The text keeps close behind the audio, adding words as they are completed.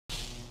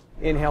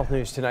In health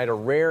news tonight, a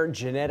rare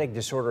genetic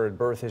disorder at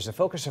birth is the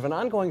focus of an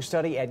ongoing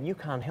study at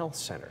UConn Health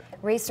Center.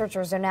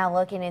 Researchers are now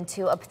looking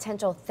into a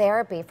potential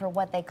therapy for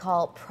what they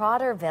call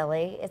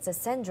Prader-Willi. It's a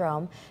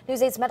syndrome.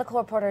 News 8's medical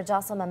reporter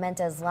Jocelyn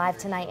Mamenta is live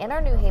tonight in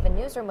our New Haven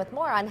newsroom with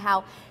more on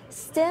how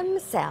stem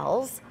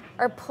cells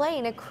are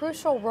playing a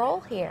crucial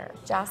role here.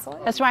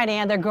 Jocelyn? That's right,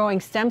 Ann. They're growing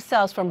stem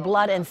cells from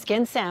blood and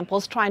skin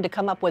samples, trying to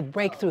come up with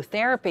breakthrough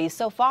therapies.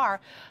 So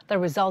far, the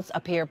results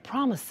appear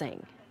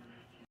promising.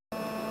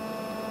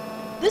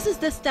 This is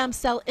the Stem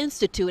Cell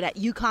Institute at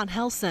UConn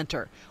Health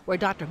Center, where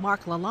Dr.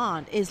 Mark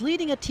Lalonde is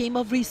leading a team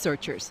of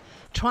researchers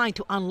trying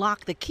to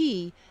unlock the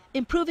key,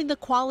 improving the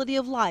quality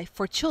of life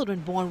for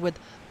children born with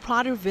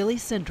Prader-Willi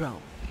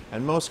syndrome.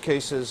 In most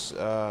cases,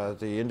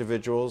 the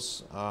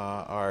individuals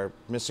are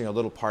missing a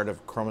little part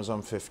of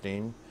chromosome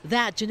 15.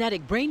 That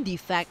genetic brain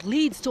defect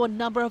leads to a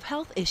number of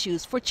health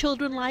issues for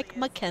children like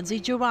Mackenzie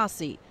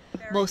Gerasi,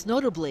 most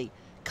notably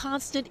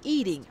constant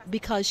eating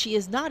because she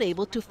is not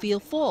able to feel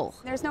full.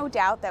 There's no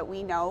doubt that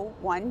we know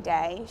one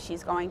day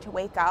she's going to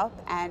wake up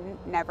and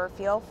never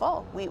feel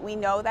full. We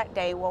know that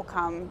day will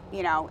come,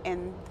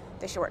 in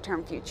the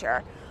short-term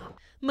future.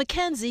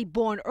 Mackenzie,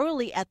 born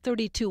early at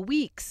 32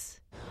 weeks.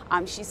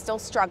 She's still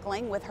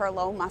struggling with her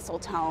low muscle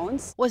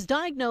tones. Was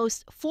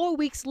diagnosed 4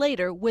 weeks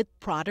later with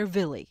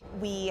Prader-Willi.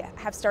 We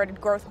have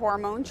started growth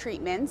hormone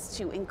treatments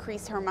to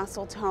increase her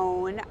muscle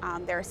tone.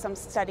 There are some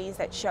studies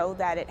that show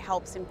that it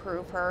helps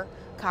improve her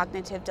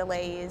cognitive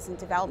delays and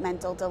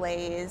developmental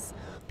delays.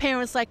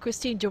 Parents like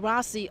Christine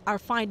Gerasi are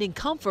finding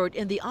comfort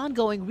in the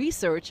ongoing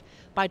research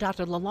by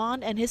Dr.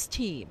 Lalonde and his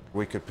team.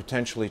 We could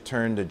potentially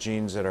turn the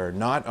genes that are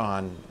not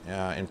on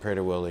in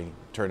Prader-Willi,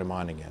 turn them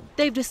on again.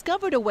 They've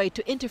discovered a way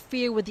to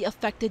interfere with the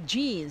affected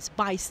genes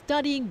by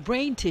studying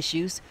brain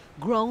tissues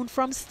grown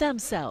from stem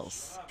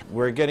cells.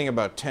 We're getting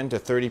about 10 to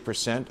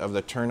 30% of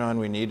the turn on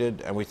we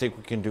needed, and we think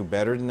we can do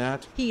better than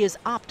that. He is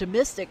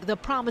optimistic the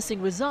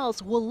promising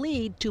results will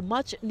lead to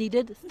much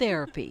needed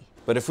therapy.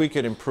 But if we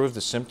could improve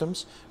the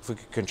symptoms, if we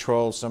could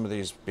control some of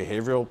these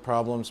behavioral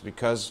problems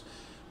because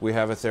we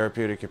have a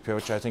therapeutic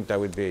approach, I think that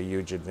would be a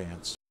huge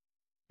advance.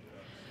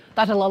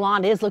 Dr.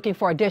 Lalonde is looking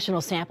for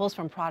additional samples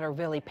from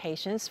Prader-Willi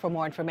patients. For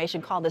more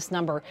information, call this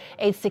number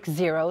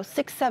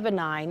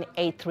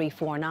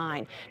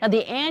 860-679-8349. Now,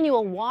 the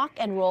annual Walk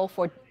and Roll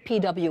for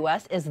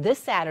PWS is this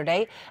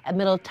Saturday at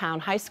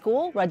Middletown High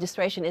School.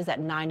 Registration is at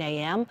 9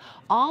 a.m.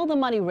 All the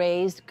money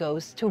raised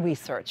goes to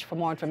research. For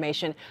more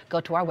information,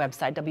 go to our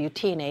website,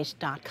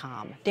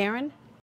 WTNH.com. Darren?